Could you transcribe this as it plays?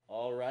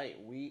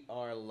right, we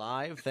are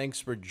live. Thanks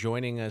for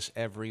joining us,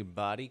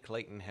 everybody.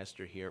 Clayton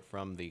Hester here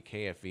from the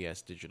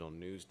KFVS Digital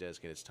News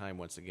Desk, and it's time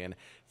once again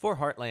for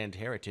Heartland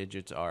Heritage.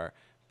 It's our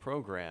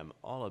program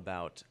all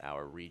about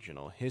our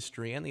regional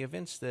history and the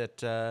events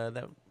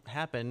that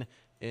happen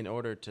in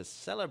order to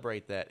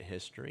celebrate that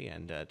history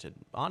and to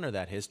honor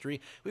that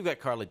history. We've got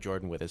Carla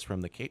Jordan with us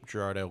from the Cape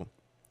Girardeau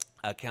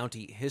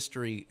County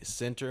History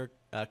Center.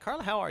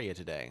 Carla, how are you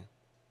today?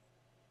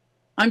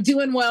 I'm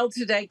doing well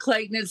today,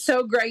 Clayton. It's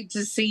so great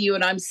to see you,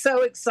 and I'm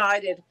so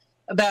excited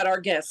about our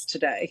guest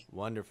today.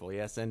 Wonderful,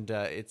 yes, and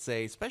it's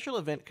a special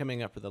event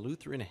coming up for the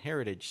Lutheran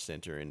Heritage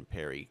Center in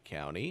Perry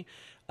County.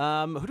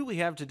 Who do we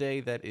have today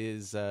that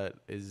is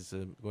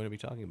going to be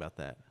talking about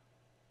that?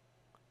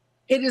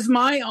 It is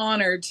my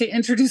honor to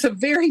introduce a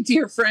very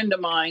dear friend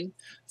of mine,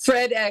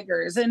 Fred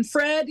Eggers, and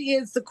Fred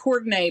is the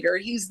coordinator.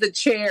 He's the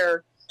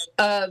chair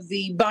of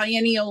the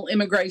Biennial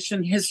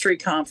Immigration History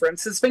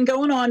Conference. It's been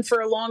going on for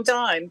a long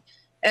time,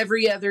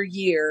 every other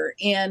year.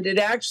 And it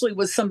actually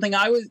was something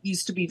I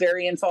used to be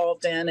very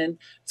involved in. And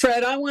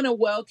Fred, I want to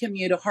welcome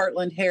you to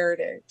Heartland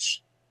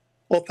Heritage.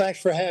 Well,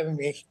 thanks for having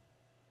me.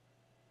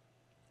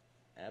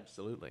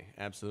 Absolutely.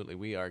 Absolutely.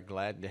 We are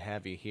glad to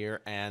have you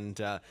here. And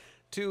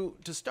to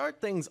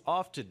start things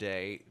off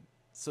today,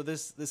 so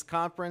this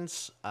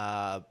conference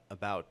about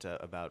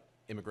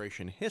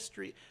immigration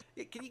history,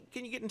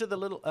 can you get into a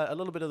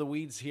little bit of the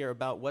weeds here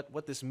about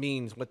what this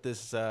means, what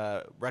this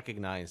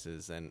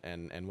recognizes,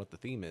 and what the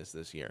theme is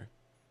this year?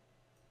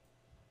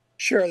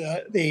 Sure.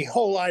 The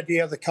whole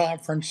idea of the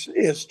conference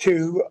is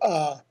to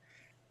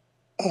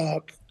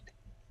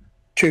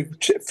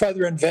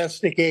further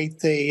investigate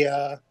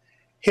the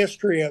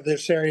history of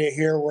this area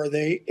here, where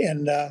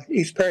in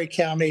East Perry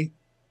County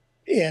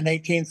in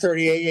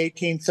 1838,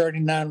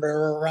 1839, there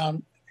were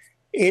around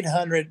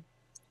 800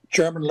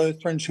 German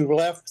Lutherans who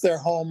left their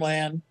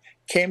homeland,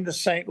 came to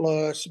St.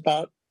 Louis.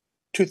 About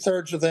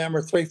 2/3 of them,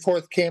 or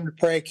 3/4, came to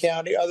Perry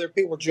County. Other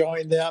people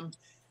joined them,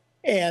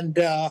 and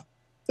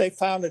they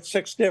founded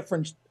 6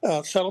 different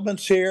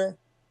settlements here.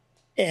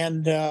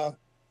 And the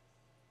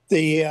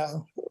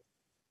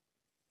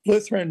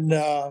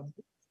Lutheran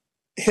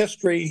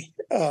History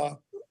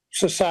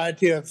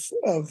Society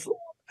of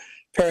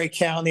Perry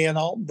County and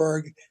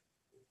Altenburg,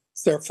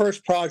 their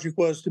first project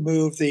was to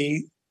move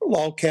the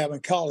Log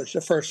Cabin College,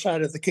 the first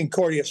site of the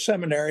Concordia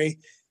Seminary,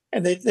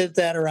 and they did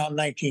that around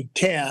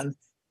 1910.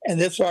 And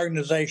this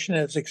organization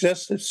has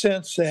existed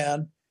since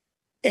then,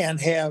 and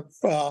have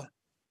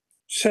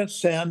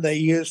since then they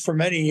used for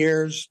many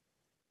years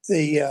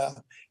the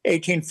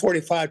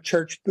 1845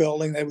 church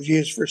building that was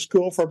used for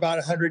school for about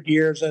 100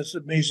 years as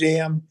a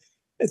museum.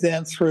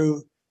 Then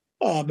through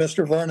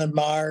Mr. Vernon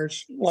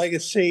Meyer's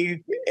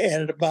legacy,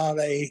 added about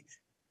 $1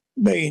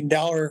 million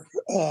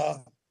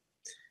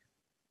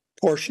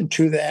portion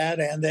to that,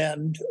 and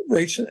then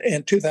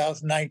in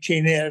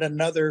 2019 it had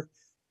another,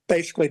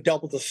 basically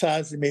double the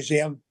size of the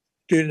museum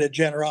due to the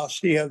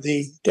generosity of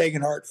the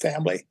Degenhardt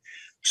family.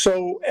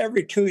 So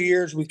every 2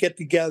 years we get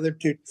together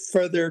to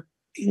further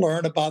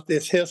learn about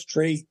this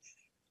history,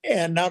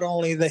 and not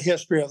only the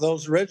history of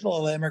those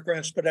original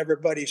immigrants, but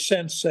everybody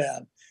since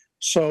then.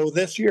 So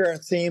this year our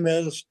theme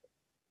is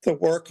the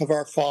work of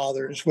our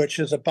fathers, which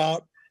is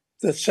about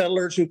the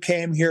settlers who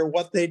came here,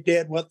 what they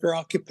did, what their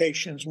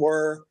occupations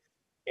were,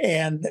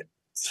 and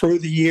through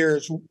the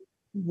years,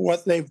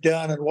 what they've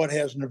done and what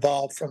has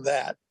evolved from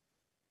that.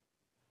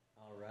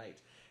 All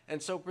right.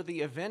 And so for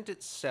the event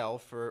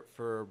itself,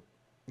 for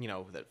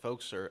that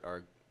folks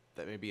are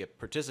that may be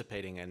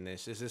participating in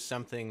this, is this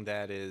something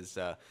that is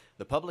the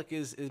public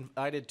is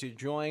invited to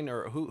join,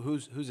 or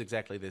who's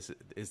exactly this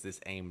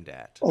aimed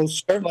at? Oh,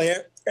 certainly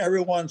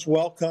everyone's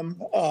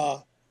welcome.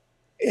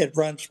 It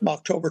runs from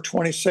October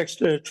 26th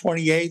to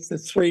 28th, the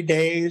 3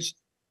 days.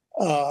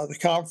 The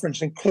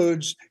conference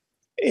includes,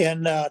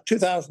 in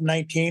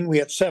 2019, we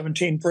had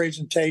 17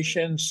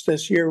 presentations.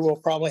 This year, we'll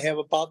probably have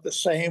about the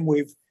same.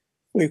 We've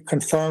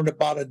confirmed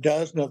about a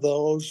dozen of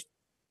those,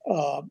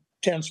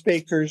 10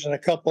 speakers and a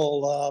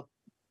couple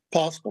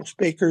possible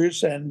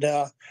speakers, and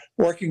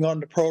working on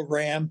the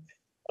program.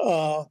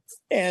 And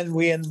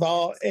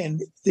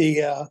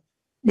the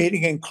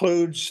meeting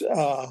includes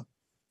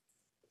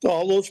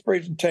all those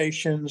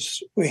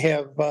presentations. We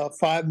have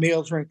 5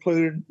 meals are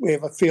included. We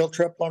have a field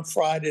trip on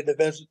Friday to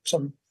visit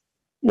some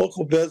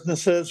local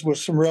businesses with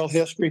some real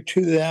history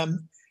to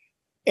them.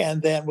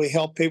 And then we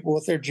help people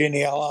with their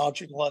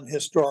genealogical and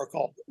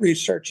historical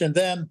research. And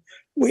then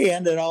we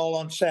end it all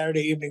on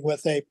Saturday evening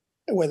with a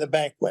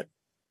banquet.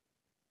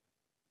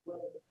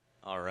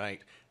 All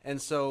right.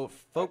 And so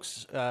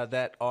folks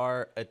that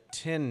are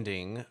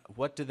attending,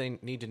 what do they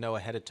need to know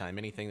ahead of time?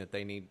 Anything that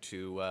they need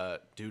to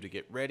do to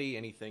get ready?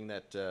 Anything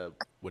that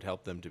would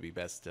help them to be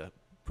best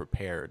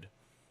prepared?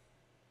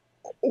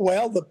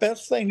 Well, the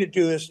best thing to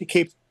do is to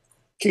keep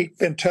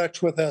in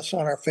touch with us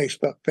on our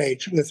Facebook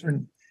page,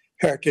 Lutheran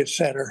Heritage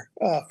Center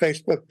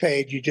Facebook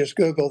page. You just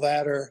Google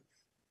that, or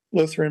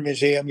Lutheran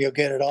Museum, you'll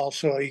get it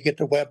also. You get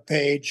the web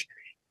page.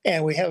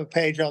 And we have a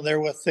page on there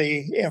with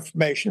the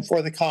information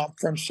for the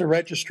conference. The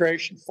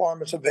registration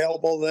form is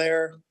available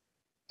there.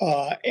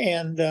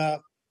 And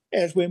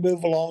as we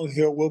move along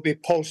here, we'll be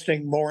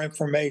posting more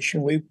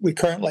information. We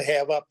currently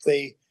have up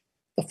the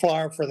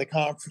flyer for the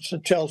conference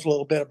that tells a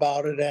little bit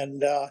about it.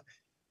 And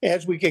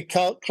as we get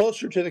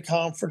closer to the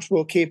conference,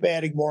 we'll keep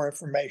adding more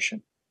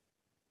information.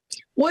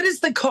 What is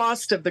the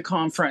cost of the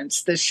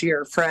conference this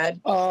year, Fred?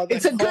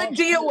 It's a good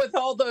deal with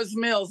all those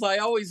meals. I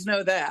always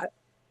know that.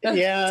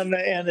 Yeah,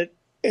 and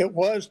it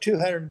was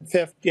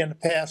 $250 in the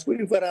past.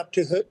 We went up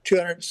to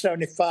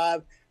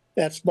 $275.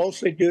 That's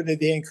mostly due to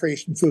the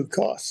increase in food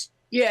costs.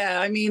 Yeah,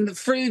 I mean, the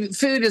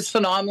food is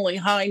phenomenally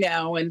high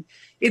now, and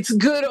it's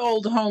good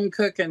old home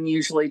cooking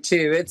usually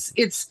too.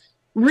 It's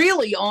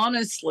really,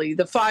 honestly,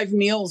 the 5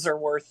 meals are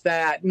worth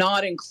that,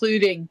 not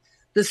including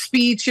the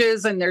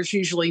speeches, and there's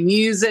usually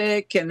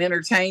music and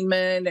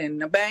entertainment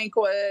and a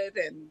banquet,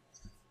 and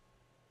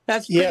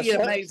that's pretty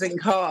amazing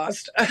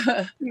cost.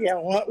 Yeah,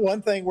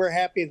 one thing we're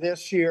happy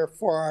this year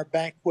for our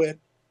banquet,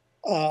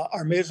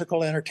 our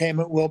musical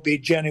entertainment will be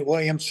Jenny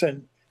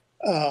Williamson.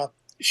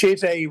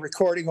 She's a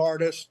recording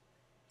artist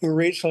who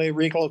recently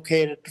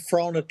relocated to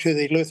Frona to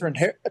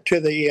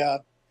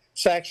the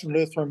Saxon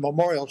Lutheran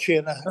Memorial. She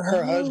and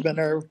her husband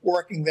are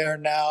working there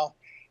now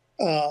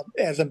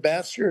as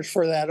ambassadors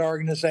for that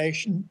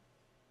organization,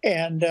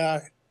 and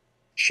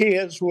she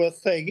is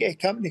with a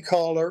company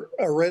called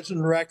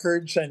Arisen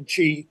Records, and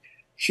she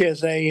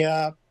is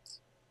a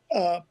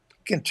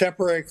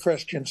contemporary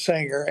Christian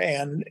singer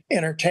and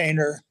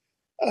entertainer.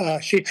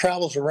 She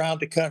travels around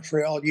the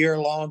country all year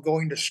long,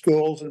 going to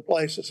schools and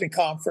places and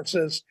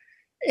conferences,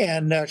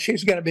 and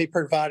she's going to be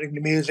providing the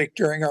music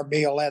during our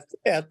meal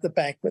at the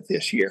banquet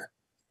this year.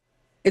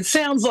 It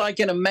sounds like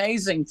an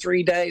amazing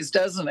 3 days,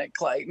 doesn't it,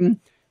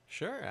 Clayton?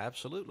 Sure,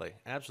 absolutely.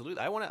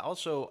 I want to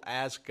also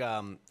ask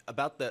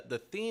about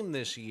the theme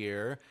this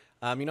year.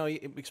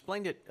 You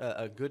explained it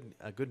a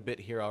good bit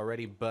here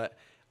already, but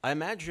I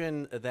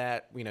imagine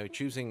that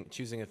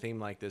choosing a theme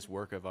like this,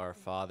 Work of Our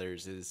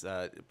Fathers,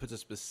 puts a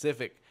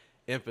specific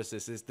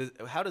emphasis.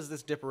 How does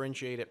this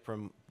differentiate it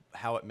from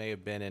how it may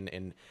have been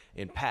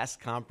in past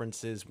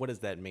conferences? What does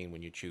that mean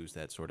when you choose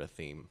that sort of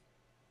theme?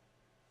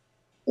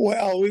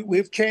 Well,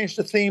 we've changed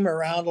the theme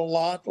around a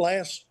lot.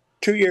 Last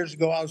 2 years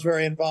ago, I was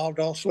very involved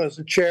also as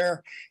the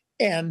chair.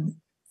 And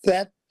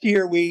that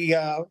year we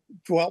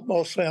dwelt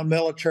mostly on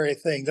military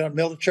things, on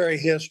military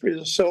history,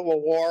 the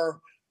Civil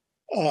War,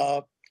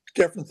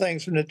 different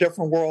things from the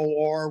different World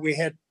War. We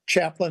had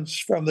chaplains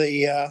from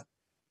the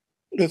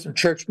Lutheran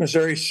Church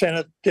Missouri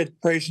Synod did a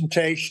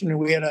presentation.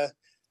 We had a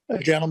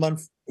gentleman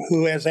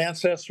who has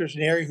ancestors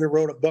in the area who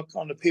wrote a book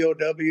on the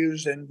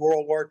POWs in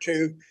World War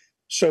II.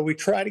 So we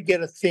try to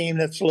get a theme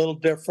that's a little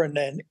different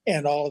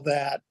and all of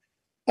that.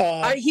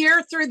 I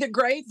hear through the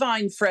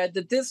grapevine, Fred,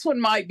 that this one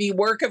might be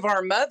Work of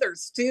Our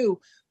Mothers, too,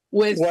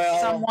 with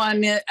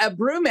someone, a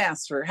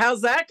brewmaster.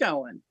 How's that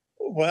going?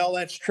 Well,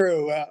 that's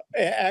true.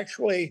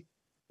 Actually,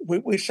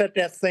 we set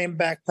that theme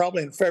back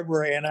probably in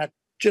February, and I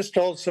just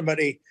told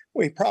somebody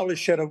we probably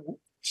should have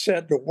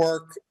said the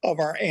work of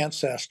our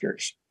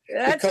ancestors.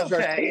 That's because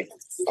okay.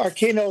 Our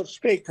keynote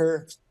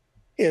speaker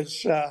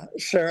is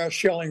Sarah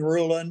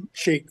Schilling-Rulin.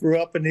 She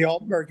grew up in the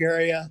Altenburg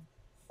area,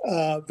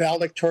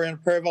 valedictorian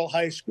of Prairieville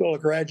High School, a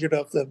graduate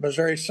of the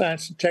Missouri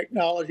Science and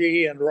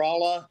Technology in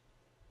Rolla,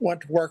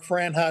 went to work for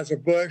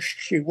Anheuser-Busch.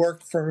 She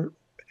worked for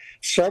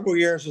several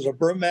years as a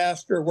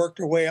brewmaster, worked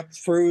her way up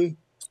through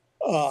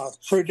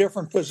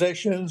different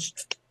positions.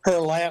 Her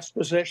last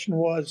position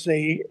was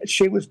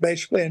she was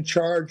basically in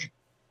charge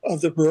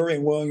of the brewery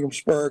in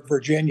Williamsburg,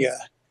 Virginia.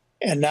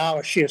 And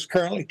now she is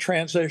currently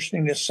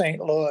transitioning to St.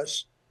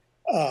 Louis,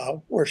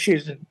 where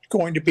she's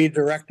going to be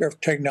director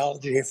of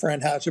technology for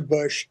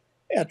Anheuser-Busch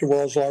at the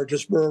world's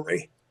largest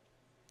brewery.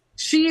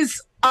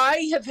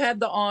 I have had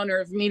the honor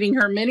of meeting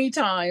her many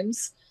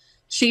times.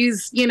 She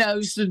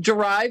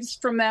derives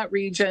from that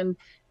region.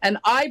 And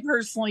I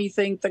personally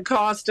think the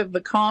cost of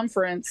the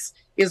conference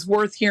is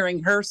worth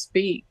hearing her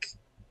speak.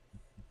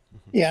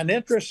 Yeah, and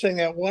interesting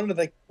that one of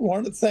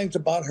the things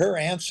about her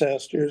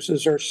ancestors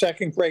is her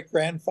second great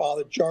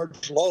grandfather,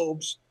 George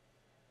Lobes.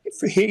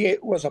 He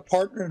was a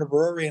partner in a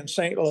brewery in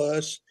St.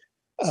 Louis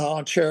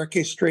on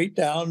Cherokee Street,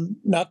 down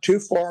not too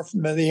far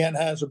from the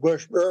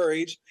Anheuser-Busch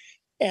breweries,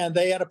 and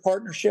they had a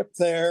partnership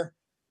there.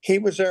 He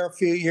was there a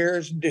few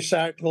years and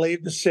decided to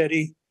leave the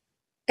city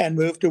and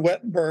moved to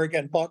Wittenberg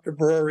and bought the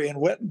brewery in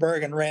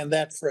Wittenberg and ran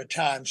that for a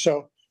time.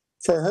 So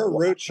for her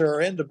roots are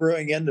in the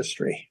brewing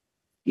industry.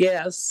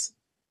 Yes.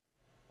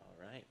 All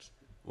right.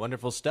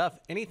 Wonderful stuff.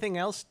 Anything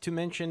else to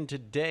mention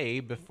today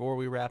before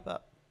we wrap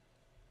up?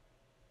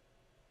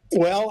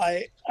 Well,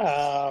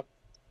 I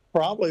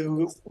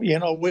probably,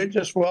 we'd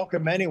just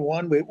welcome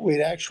anyone.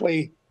 We'd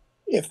actually,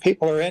 if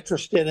people are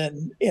interested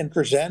in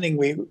presenting,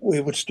 we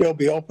would still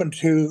be open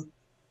to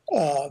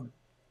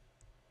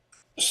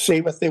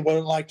see what they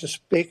would like to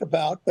speak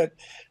about. But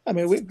I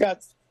mean, we've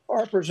got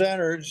our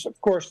presenters.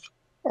 Of course,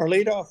 our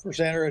leadoff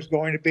presenter is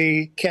going to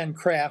be Ken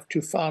Kraft,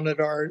 who founded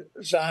our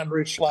Zion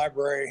Roots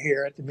Library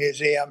here at the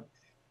museum.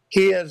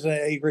 He is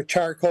a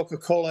retired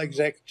Coca-Cola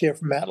executive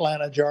from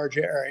Atlanta,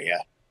 Georgia area.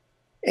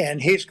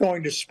 And he's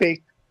going to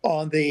speak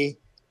on the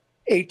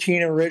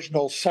 18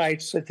 original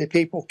sites that the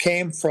people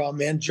came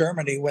from in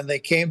Germany when they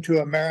came to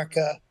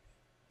America.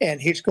 And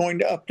he's going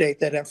to update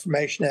that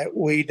information that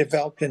we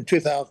developed in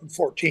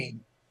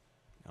 2014.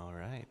 All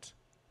right.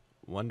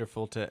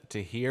 Wonderful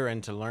to hear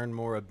and to learn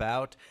more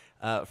about.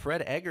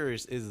 Fred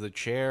Eggers is the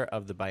chair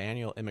of the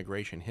Biennial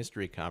Immigration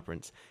History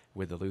Conference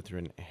with the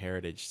Lutheran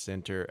Heritage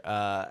Center.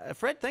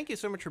 Fred, thank you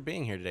so much for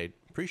being here today.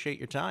 Appreciate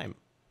your time.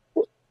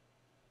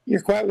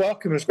 You're quite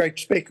welcome. It was great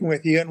speaking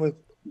with you and with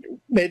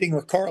meeting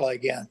with Carla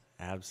again.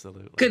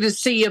 Absolutely. Good to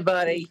see you,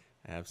 buddy.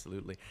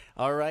 Absolutely.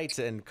 All right.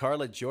 And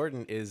Carla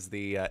Jordan is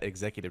the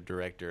executive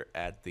director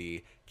at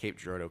the Cape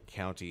Girardeau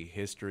County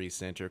History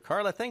Center.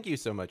 Carla, thank you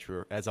so much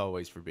as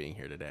always, for being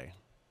here today.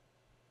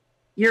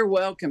 You're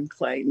welcome,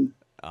 Clayton.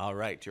 All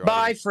right.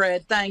 Bye,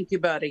 Fred. Thank you,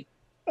 buddy.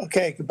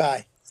 Okay.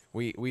 Goodbye.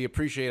 We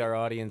appreciate our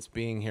audience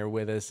being here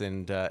with us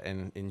and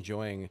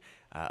enjoying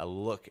a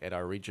look at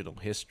our regional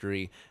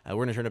history. We're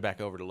going to turn it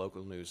back over to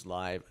Local News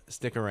Live.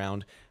 Stick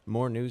around.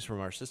 More news from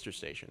our sister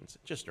stations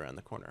just around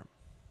the corner.